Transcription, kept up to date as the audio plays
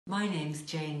My name's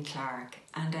Jane Clarke,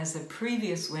 and as a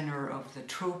previous winner of the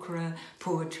Trócaire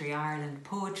Poetry Ireland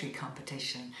Poetry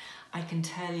Competition, I can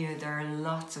tell you there are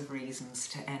lots of reasons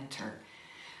to enter.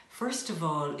 First of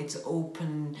all, it's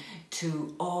open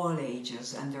to all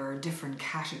ages and there are different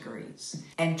categories.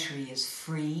 Entry is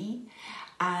free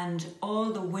and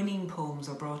all the winning poems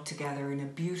are brought together in a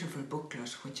beautiful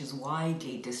booklet which is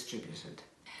widely distributed.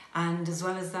 And as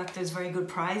well as that, there's very good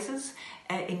prizes,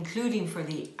 including for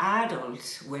the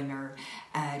adult winner,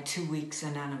 2 weeks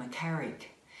in Clarke.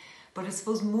 But I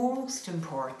suppose most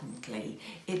importantly,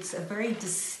 it's a very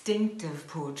distinctive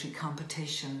poetry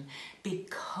competition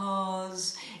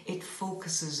because it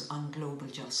focuses on global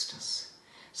justice.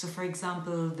 So for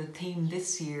example, the theme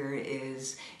this year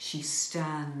is She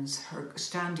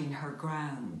Standing Her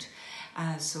Ground.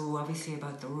 So obviously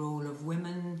about the role of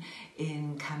women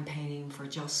in campaigning for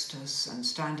justice and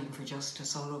standing for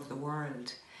justice all over the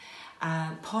world.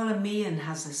 Paula Meehan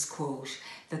has this quote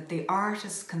that the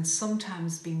artist can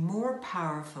sometimes be more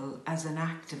powerful as an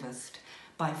activist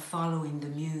by following the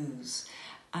muse.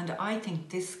 And I think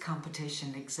this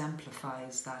competition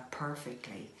exemplifies that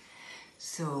perfectly.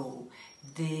 So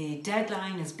the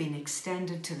deadline has been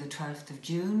extended to the 12th of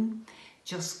June.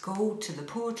 Just go to the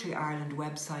Poetry Ireland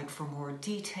website for more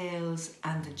details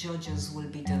and the judges will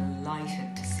be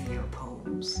delighted to see your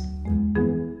poems.